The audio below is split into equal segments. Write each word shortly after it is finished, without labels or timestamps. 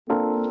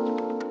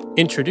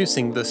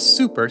Introducing the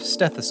Super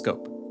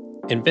Stethoscope,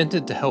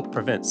 invented to help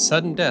prevent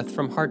sudden death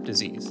from heart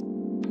disease.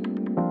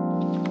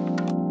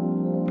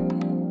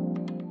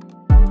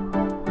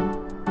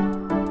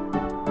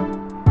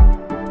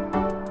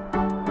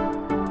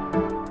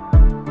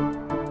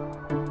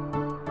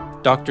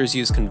 Doctors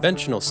use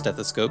conventional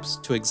stethoscopes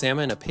to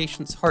examine a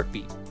patient's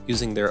heartbeat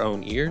using their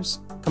own ears,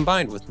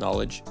 combined with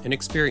knowledge and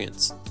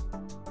experience.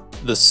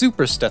 The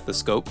Super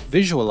Stethoscope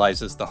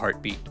visualizes the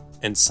heartbeat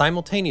and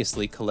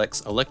simultaneously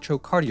collects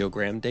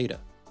electrocardiogram data.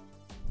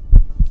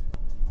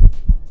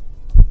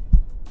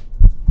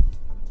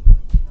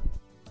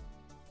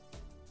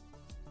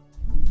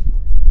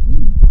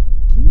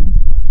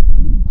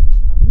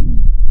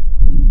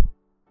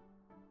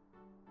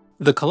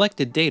 The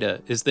collected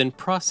data is then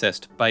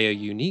processed by a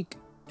unique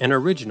and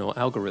original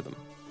algorithm.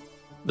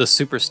 The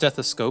Super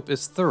Stethoscope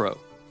is thorough,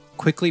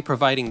 quickly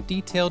providing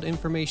detailed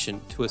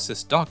information to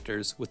assist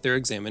doctors with their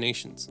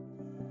examinations.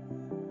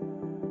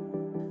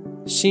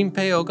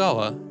 Shinpei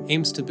Ogawa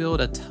aims to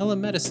build a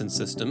telemedicine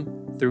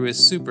system through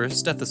his Super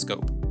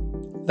Stethoscope.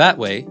 That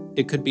way,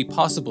 it could be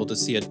possible to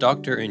see a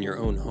doctor in your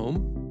own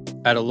home,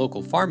 at a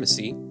local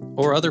pharmacy,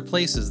 or other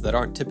places that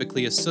aren't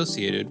typically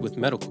associated with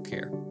medical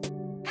care.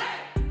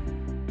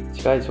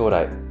 近い将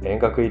来、遠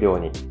隔医療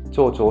に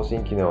超聴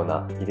診器のよう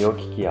な医療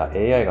機器や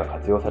AI が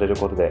活用される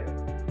ことで、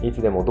い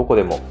つでもどこ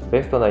でも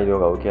ベストな医療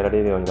が受けら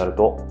れるようになる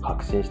と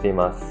確信してい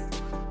ま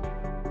す。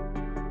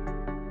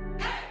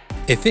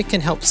If it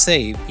can help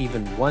save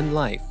even one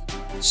life,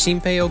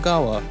 Shinpei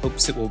Ogawa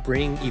hopes it will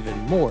bring even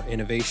more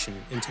innovation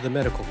into the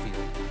medical field.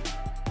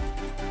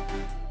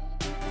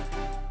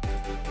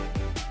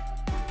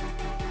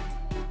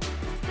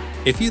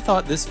 If you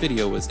thought this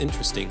video was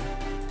interesting,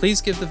 please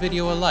give the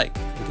video a like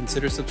and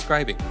consider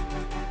subscribing.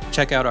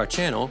 Check out our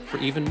channel for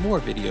even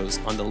more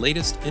videos on the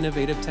latest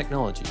innovative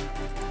technology.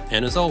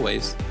 And as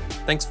always,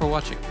 thanks for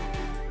watching.